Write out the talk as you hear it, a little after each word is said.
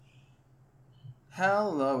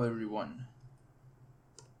Hello, everyone.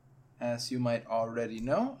 As you might already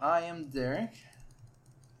know, I am Derek,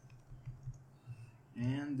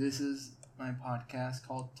 and this is my podcast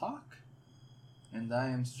called Talk, and I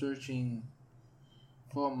am searching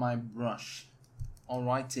for my brush.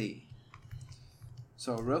 Alrighty.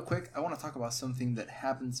 So, real quick, I want to talk about something that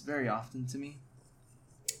happens very often to me.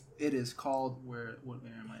 It is called where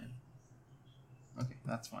am I in? Okay,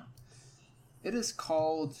 that's fine. It is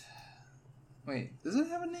called. Wait, does it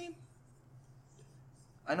have a name?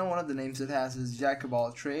 I know one of the names it has is Jack of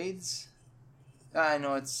all trades. I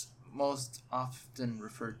know it's most often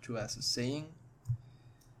referred to as a saying.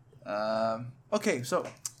 Okay, so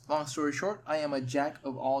long story short, I am a jack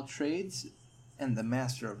of all trades and the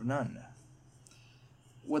master of none.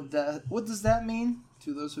 What does that mean?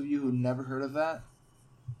 To those of you who never heard of that,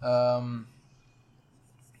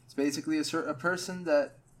 it's basically a person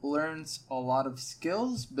that learns a lot of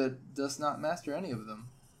skills but does not master any of them.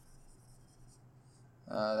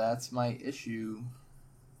 That's my issue.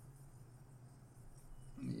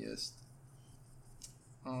 Let me just.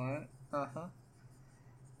 Alright.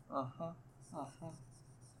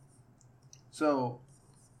 So,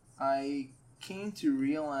 I came to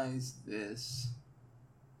realize this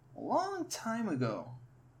a long time ago.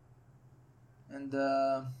 And,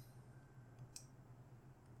 I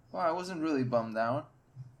wasn't really bummed out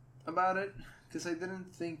about it because I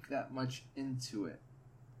didn't think that much into it.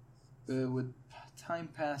 But with time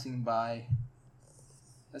passing by,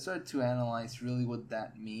 I started to analyze really what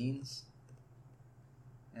that means,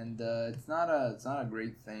 and it's not a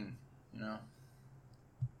great thing, you know.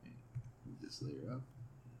 Move this layer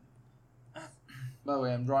up. By the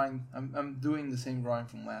way, I'm doing the same drawing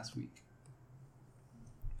from last week.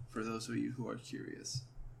 For those of you who are curious.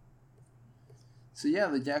 So yeah,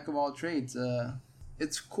 the jack of all trades.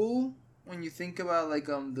 It's cool when you think about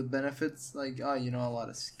the benefits, you know a lot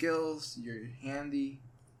of skills, you're handy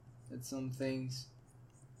at some things,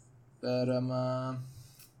 but I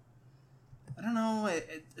don't know,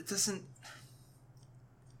 it doesn't,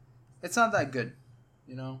 it's not that good,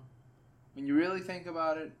 you know. When you really think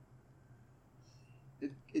about it,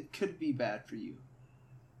 it could be bad for you.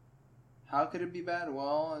 How could it be bad?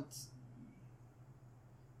 Well,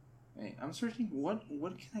 I'm searching what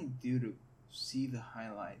can I do to see the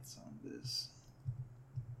highlights on this.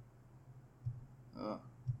 Oh,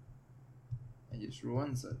 I just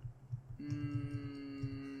ruins it.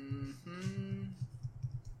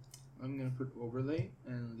 I'm gonna put overlay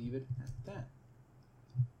and leave it at that.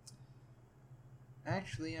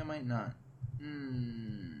 Actually, I might not.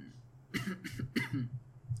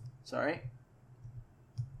 Sorry.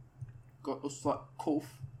 Got a slight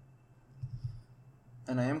cough.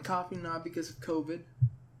 And I am coughing not because of COVID.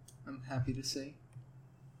 I'm happy to say.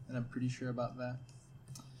 And I'm pretty sure about that.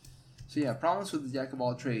 So yeah, problems with the jack of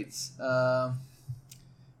all trades.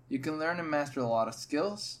 You can learn and master a lot of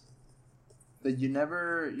skills, but you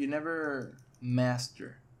never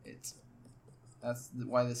master it. That's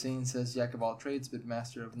why the saying says jack of all trades, but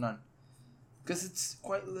master of none. Because it's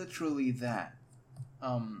quite literally that.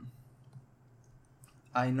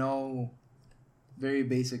 I know very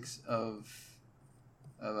basics of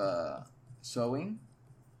sewing,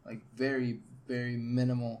 like very very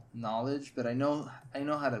minimal knowledge, but I know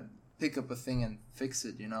how to pick up a thing and fix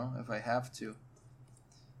it, you know, if I have to.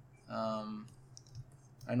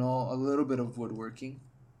 I know a little bit of woodworking.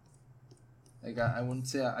 Like I wouldn't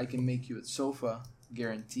say I can make you a sofa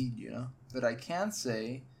guaranteed, you know, but I can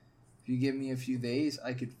say if you give me a few days,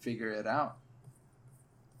 I could figure it out.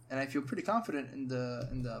 And I feel pretty confident in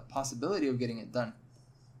the possibility of getting it done.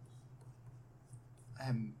 I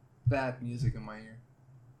have bad music in my ear.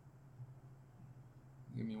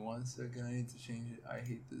 Give me 1 second, I need to change it. I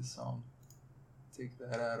hate this song. Take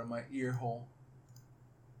that out of my ear hole.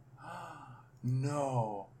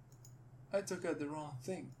 No! I took out the wrong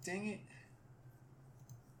thing. Dang it.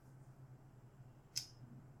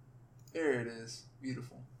 There it is.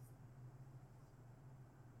 Beautiful.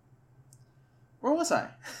 Where was I?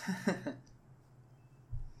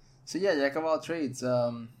 So yeah, jack of all trades.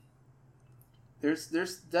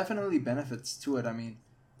 There's definitely benefits to it. I mean,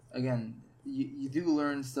 again, you do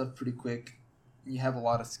learn stuff pretty quick. You have a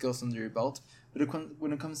lot of skills under your belt. But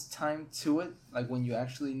when it comes time to it, like when you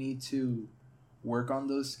actually need to work on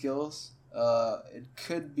those skills, it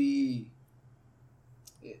could be.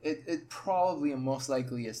 It probably and most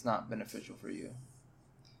likely is not beneficial for you.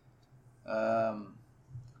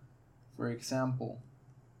 For example,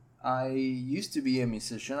 I used to be a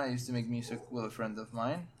musician. I used to make music with a friend of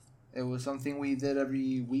mine. It was something we did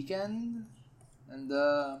every weekend, and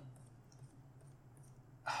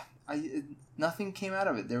nothing came out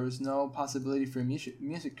of it. There was no possibility for a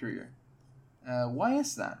music career. Why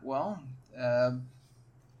is that? Well,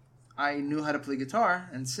 I knew how to play guitar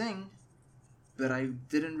and sing, but I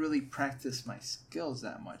didn't really practice my skills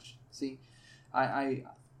that much. See, I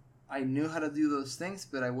knew how to do those things,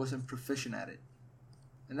 but I wasn't proficient at it.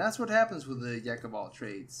 And that's what happens with the jack of all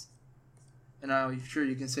trades. And I'm sure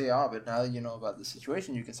you can say, oh, but now that you know about the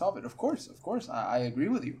situation, you can solve it. Of course, I agree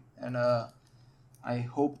with you. And I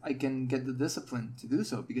hope I can get the discipline to do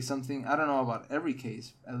so. Because something, I don't know about every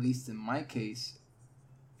case, at least in my case,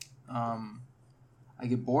 I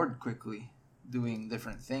get bored quickly doing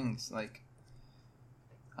different things. Like,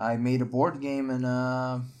 I made a board game in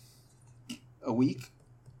a week.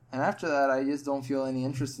 And after that, I just don't feel any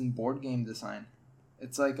interest in board game design.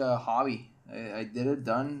 It's like a hobby. I did it,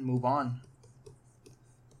 done, move on.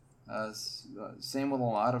 Same with a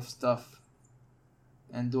lot of stuff.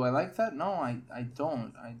 And do I like that? No, I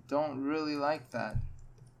don't. I don't really like that.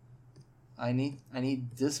 I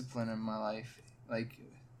need discipline in my life. Like,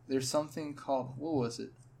 there's something called, what was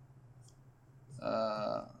it?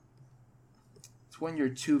 It's when you're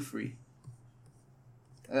too free.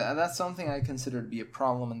 That's something I consider to be a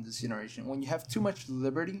problem in this generation. When you have too much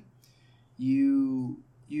liberty, you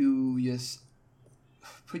just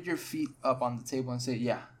put your feet up on the table and say,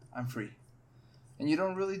 yeah, I'm free. And you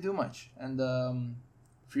don't really do much. And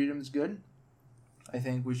freedom is good. I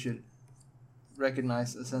think we should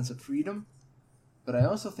recognize a sense of freedom. But I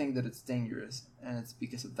also think that it's dangerous, and it's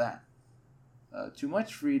because of that. Too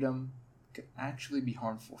much freedom could actually be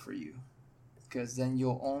harmful for you. Because then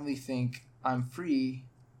you'll only think, I'm free,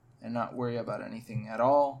 and not worry about anything at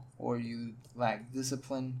all. Or you lack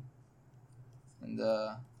discipline. And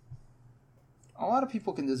a lot of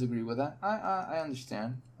people can disagree with that. I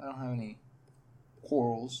understand. I don't have any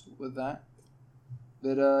quarrels with that.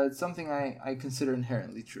 But it's something I consider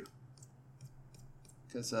inherently true.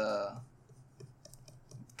 Because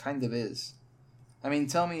kind of is. I mean,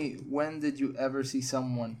 tell me, when did you ever see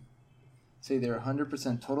someone say they're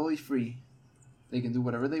 100% totally free, they can do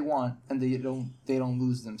whatever they want, and they don't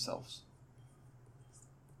lose themselves?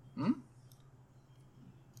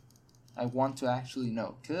 I want to actually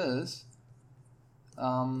know, because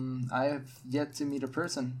I have yet to meet a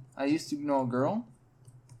person. I used to know a girl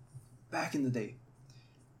back in the day.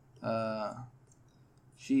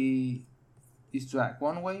 She used to act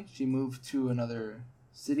one way. She moved to another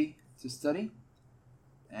city to study,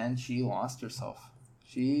 and she lost herself.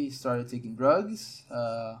 She started taking drugs,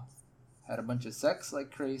 had a bunch of sex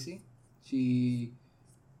like crazy. She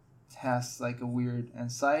has like a weird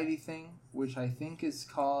anxiety thing, which I think is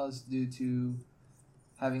caused due to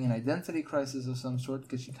having an identity crisis of some sort,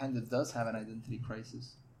 because she kind of does have an identity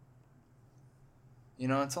crisis. You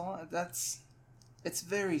know, it's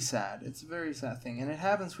very sad. It's a very sad thing. And it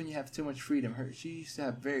happens when you have too much freedom. She used to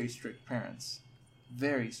have very strict parents.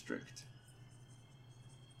 Very strict.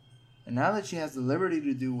 And now that she has the liberty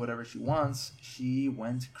to do whatever she wants, she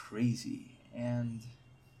went crazy. And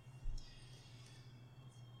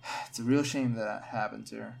it's a real shame that happened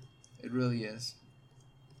to her. It really is.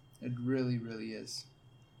 It really, really is.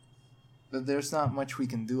 But there's not much we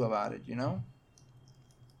can do about it, you know?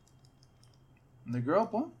 And the girl,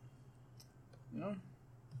 well, you know,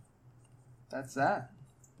 that's that.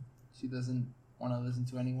 She doesn't want to listen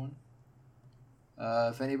to anyone.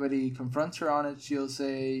 If anybody confronts her on it, she'll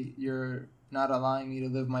say, you're not allowing me to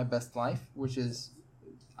live my best life, which is,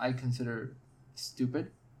 I consider,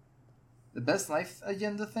 stupid. The best life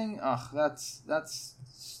agenda thing? Ugh, that's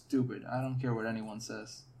stupid. I don't care what anyone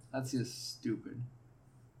says. That's just stupid.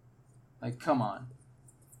 Like, come on.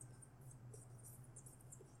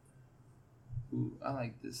 Ooh, I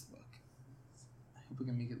like this look. I hope we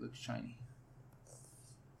can make it look shiny.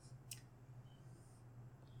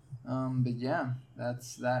 But yeah,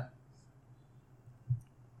 that's that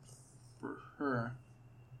for her.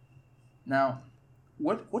 Now,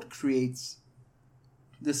 what creates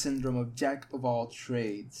the syndrome of jack of all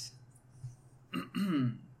trades?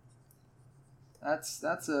 That's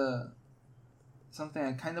something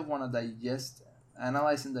I kind of want to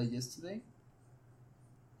analyze and digest today.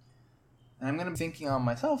 And I'm gonna be thinking on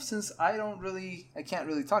myself, since I can't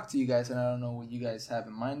really talk to you guys, and I don't know what you guys have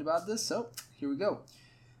in mind about this. So here we go.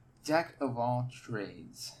 Jack of all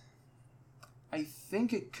trades. I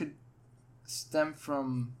think it could stem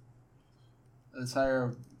from a desire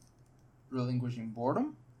of relinquishing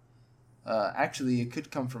boredom. Actually, it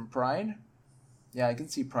could come from pride. Yeah, I can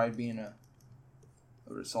see pride being a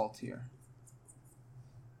result here.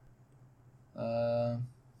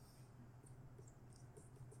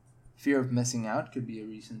 Fear of missing out could be a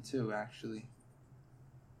reason too, actually.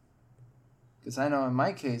 Because I know in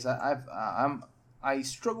my case, I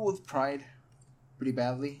struggle with pride pretty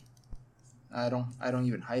badly. I don't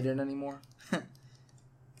even hide it anymore.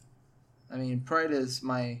 I mean, pride is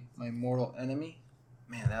my mortal enemy.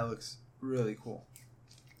 Man, that looks really cool.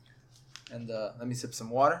 And let me sip some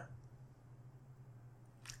water.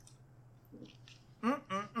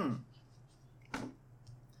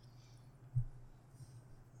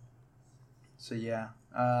 So yeah,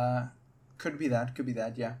 could be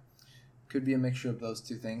that, yeah. Could be a mixture of those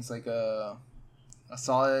two things, like a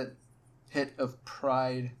solid hit of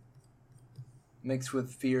pride mixed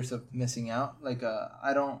with fears of missing out. Like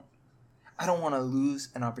I don't want to lose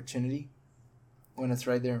an opportunity when it's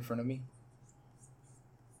right there in front of me.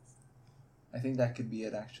 I think that could be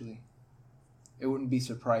it, actually. It wouldn't be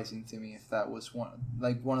surprising to me if that was one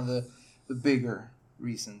of the bigger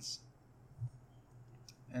reasons.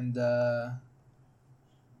 And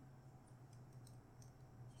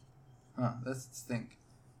let's think.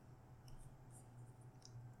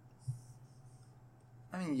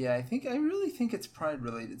 I mean, yeah, I really think it's pride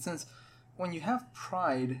related, since when you have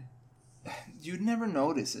pride, you'd never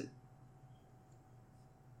notice it.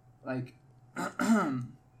 Like,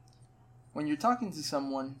 when you're talking to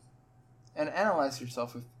someone, and analyze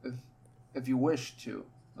yourself if you wish to,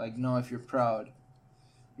 like, know if you're proud.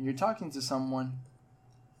 When you're talking to someone,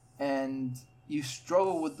 and you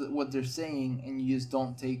struggle with what they're saying, and you just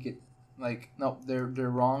don't take it, like, no, they're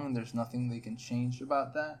wrong, and there's nothing they can change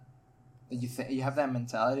about that. You have that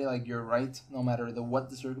mentality, like you're right, no matter what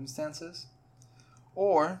the circumstances.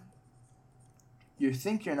 Or you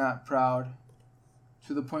think you're not proud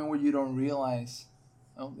to the point where you don't realize,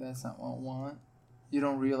 oh, that's not what I want. You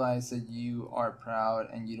don't realize that you are proud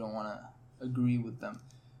and you don't want to agree with them.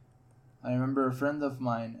 I remember a friend of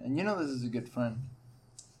mine, and you know this is a good friend.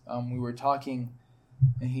 We were talking,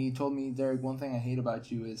 and he told me, Derek, one thing I hate about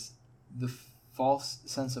you is the false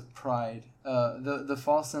sense of pride, the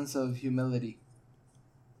false sense of humility.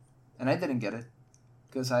 And I didn't get it,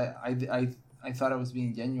 because I thought I was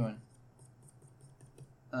being genuine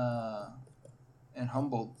and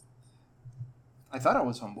humbled. I thought I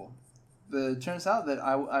was humble. But it turns out that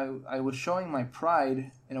I was showing my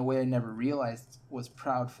pride in a way I never realized was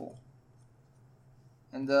proudful.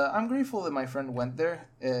 And I'm grateful that my friend went there.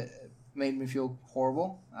 It made me feel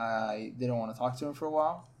horrible. I didn't want to talk to him for a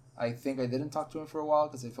while. I think I didn't talk to him for a while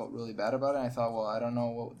because I felt really bad about it. And I thought, well, I don't know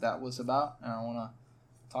what that was about, and I don't want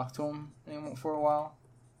to talk to him anymore for a while.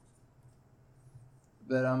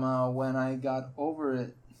 But when I got over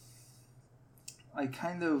it, I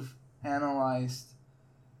kind of analyzed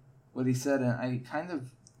what he said, and I kind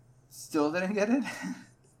of still didn't get it.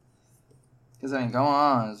 Because, I mean, come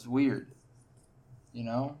on, it's weird. You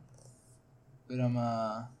know? But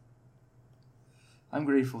I'm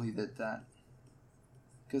grateful he did that.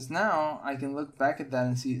 Because now I can look back at that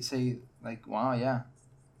and say, like, wow, yeah.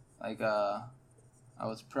 Like, I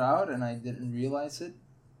was proud and I didn't realize it.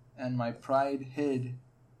 And my pride hid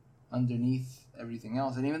underneath everything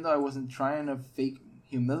else. And even though I wasn't trying to fake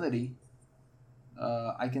humility,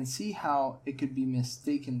 I can see how it could be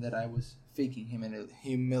mistaken that I was faking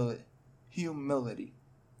humility.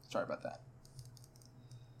 Sorry about that.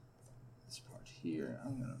 This part here,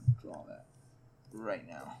 I'm going to draw that right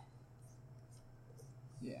now.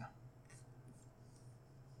 Yeah.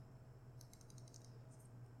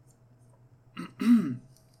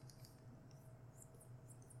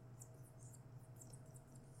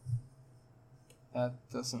 That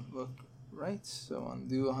doesn't look right, so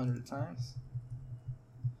undo 100 times.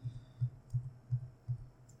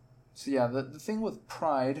 So yeah, the thing with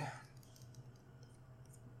pride,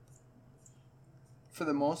 for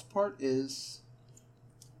the most part, is...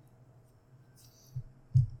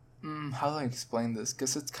 how do I explain this?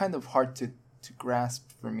 Because it's kind of hard to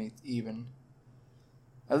grasp for me, even.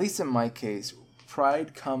 At least in my case,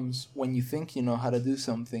 pride comes when you think you know how to do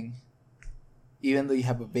something, even though you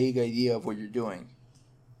have a vague idea of what you're doing.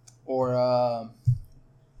 Or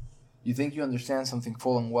you think you understand something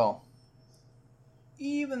full and well,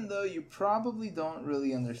 even though you probably don't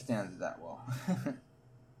really understand it that well.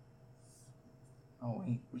 Oh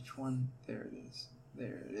wait, which one? There it is.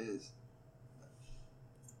 There it is.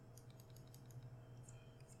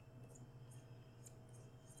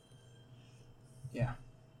 Yeah,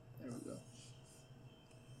 there we go.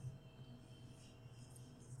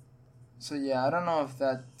 So yeah, I don't know if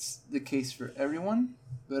that's the case for everyone,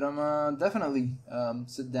 but definitely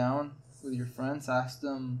sit down with your friends, ask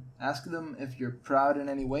them if you're proud in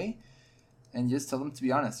any way, and just tell them to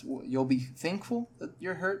be honest. You'll be thankful that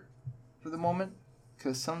you're hurt for the moment,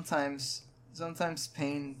 because sometimes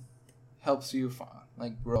pain helps you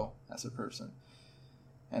like grow as a person.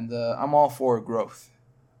 And I'm all for growth.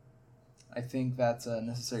 I think that's a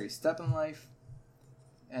necessary step in life.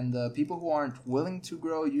 And the people who aren't willing to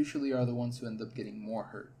grow usually are the ones who end up getting more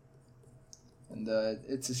hurt. And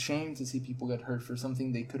it's a shame to see people get hurt for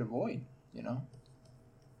something they could avoid, you know?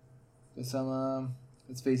 Because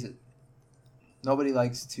let's face it, nobody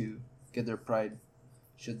likes to get their pride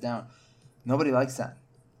shut down. Nobody likes that.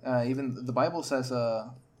 Even the Bible says,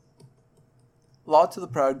 law to the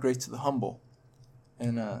proud, grace to the humble.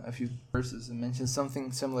 In a few verses, it mentions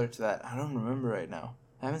something similar to that. I don't remember right now.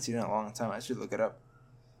 I haven't seen it in a long time. I should look it up.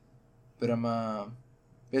 But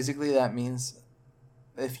basically that means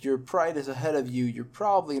if your pride is ahead of you, you're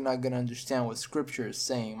probably not going to understand what Scripture is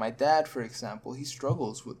saying. My dad, for example, he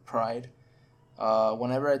struggles with pride.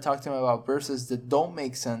 Whenever I talk to him about verses that don't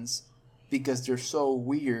make sense because they're so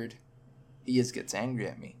weird, he just gets angry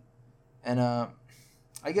at me. And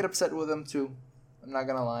I get upset with him too. I'm not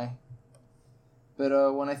going to lie.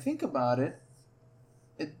 But when I think about it,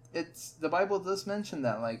 it's the Bible does mention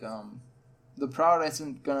that, like, the proud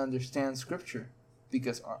isn't going to understand Scripture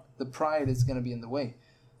because the pride is going to be in the way.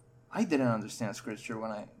 I didn't understand Scripture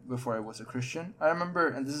before I was a Christian. I remember,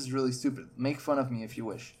 and this is really stupid, make fun of me if you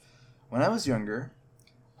wish. When I was younger,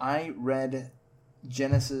 I read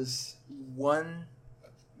Genesis 1,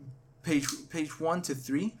 page 1 to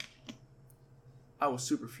 3. I was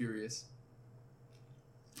super furious.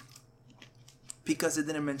 Because it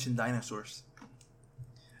didn't mention dinosaurs.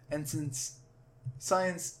 And since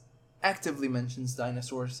science actively mentions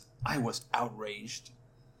dinosaurs, I was outraged.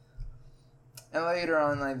 And later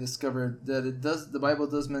on I discovered that the Bible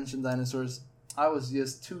does mention dinosaurs. I was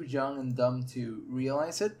just too young and dumb to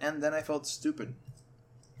realize it, and then I felt stupid.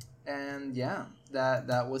 And yeah,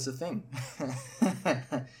 that was a thing.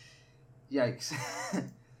 Yikes.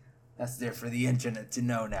 That's there for the internet to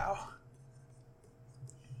know now.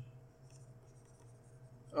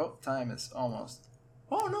 Oh, time is almost...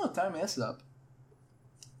 Oh no, time is up.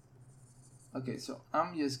 Okay, so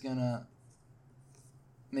I'm just gonna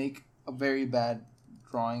make a very bad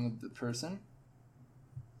drawing of the person.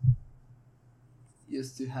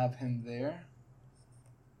 Just to have him there.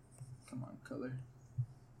 Come on, color.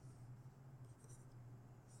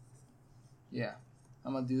 Yeah,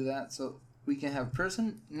 I'm gonna do that so we can have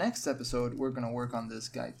person. Next episode, we're gonna work on this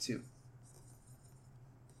guy too.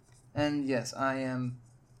 And yes, I am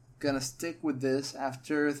gonna stick with this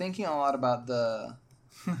after thinking a lot about the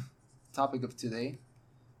topic of today.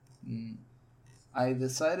 I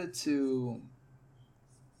decided to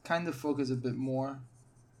kind of focus a bit more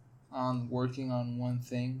on working on one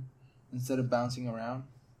thing instead of bouncing around.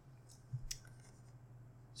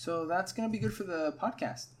 So that's gonna be good for the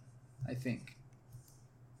podcast, I think.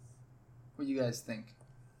 What do you guys think?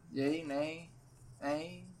 Yay, nay,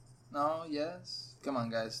 no, yes? Come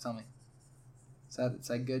on, guys, tell me. Is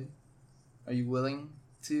that good? Are you willing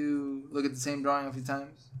to look at the same drawing a few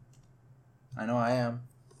times? I know I am.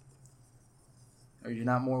 Are you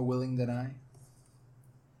not more willing than I?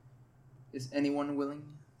 Is anyone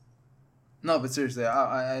willing? No, but seriously,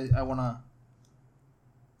 I wanna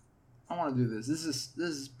do this. This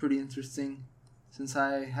is pretty interesting. Since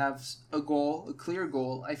I have a clear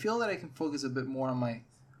goal, I feel that I can focus a bit more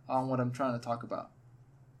on what I'm trying to talk about.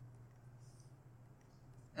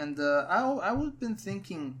 And I've been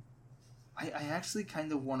thinking, I actually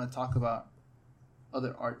kind of want to talk about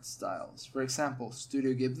other art styles. For example,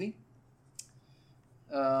 Studio Ghibli.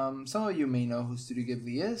 Some of you may know who Studio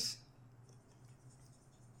Ghibli is.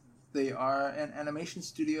 They are an animation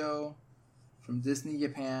studio from Disney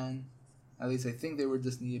Japan. At least I think they were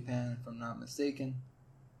Disney Japan, if I'm not mistaken.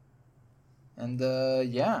 And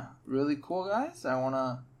yeah, really cool guys. I want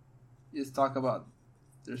to just talk about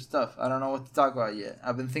their stuff. I don't know what to talk about yet.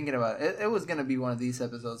 I've been thinking about it. It was going to be one of these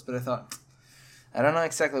episodes, but I thought, I don't know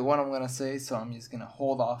exactly what I'm going to say, so I'm just going to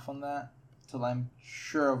hold off on that till I'm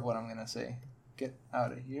sure of what I'm going to say. Get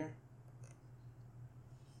out of here.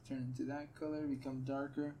 Turn into that color, become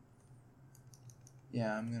darker.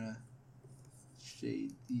 Yeah, I'm going to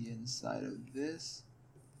shade the inside of this.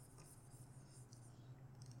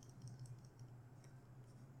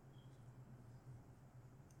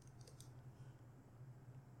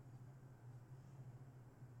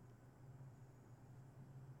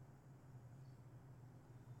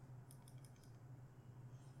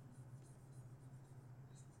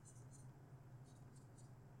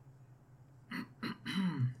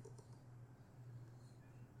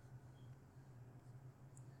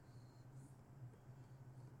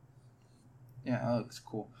 Yeah, that looks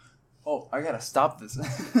cool. Oh, I gotta stop this.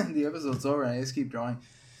 The episode's over and I just keep drawing.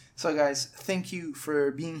 So guys, thank you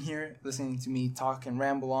for being here, listening to me talk and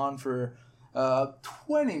ramble on for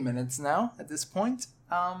 20 minutes now at this point.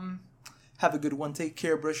 Have a good one. Take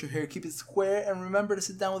care. Brush your hair. Keep it square. And remember to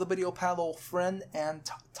sit down with a video pal or friend and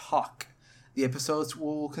talk. The episodes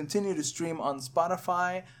will continue to stream on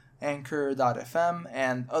Spotify, Anchor.fm,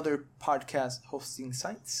 and other podcast hosting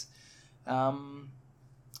sites. I'm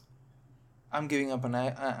giving up on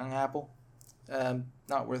Apple.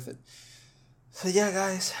 Not worth it. So yeah,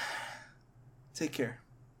 guys. Take care.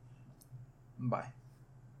 Bye.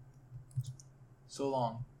 So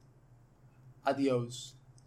long. Adios.